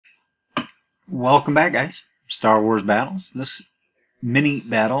Welcome back, guys. Star Wars Battles. This mini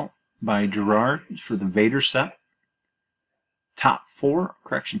battle by Gerrard is for the Vader set. Top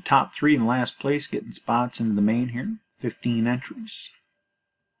 3 in last place, getting spots into the main here. 15 entries.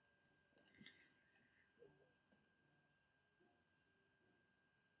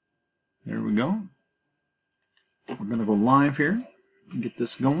 There we go. We're going to go live here and get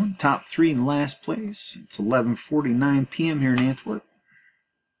this going. Top 3 in last place. It's 11:49 p.m. here in Antwerp.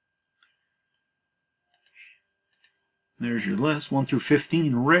 There's your list. 1 through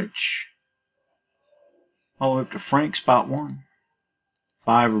 15, Rich. All the way up to Frank, spot 1.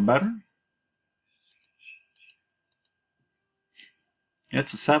 5 or better.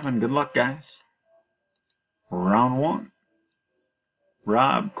 It's a 7. Good luck, guys. Round 1.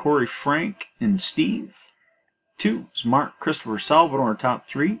 Rob, Corey, Frank, and Steve. 2 is Mark, Christopher, Salvador, top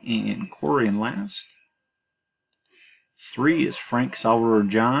 3, and Corey in last. 3 is Frank, Salvador,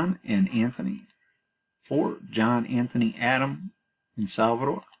 John, and Anthony. 4, John, Anthony, Adam, and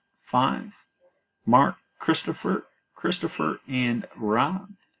Salvador. 5, Mark, Christopher, and Rob.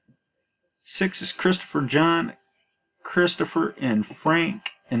 6 is Christopher, John, Christopher, and Frank,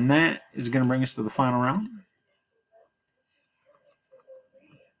 and that is going to bring us to the final round.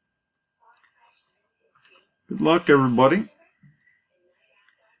 Good luck, everybody.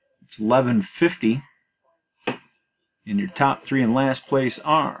 It's 11:50, and your top 3 in last place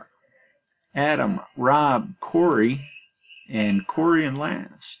are Adam, Rob, Corey, and Corey in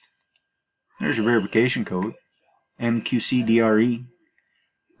last. There's your verification code, MQCDRE.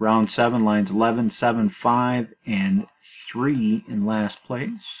 Round 7, lines 11, 7, 5, and 3 in last place.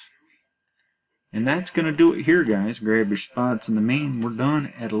 And that's going to do it here, guys. Grab your spots in the main. We're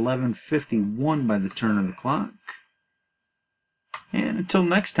done at 11:51 by the turn of the clock. And until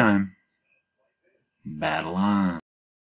next time, battle on.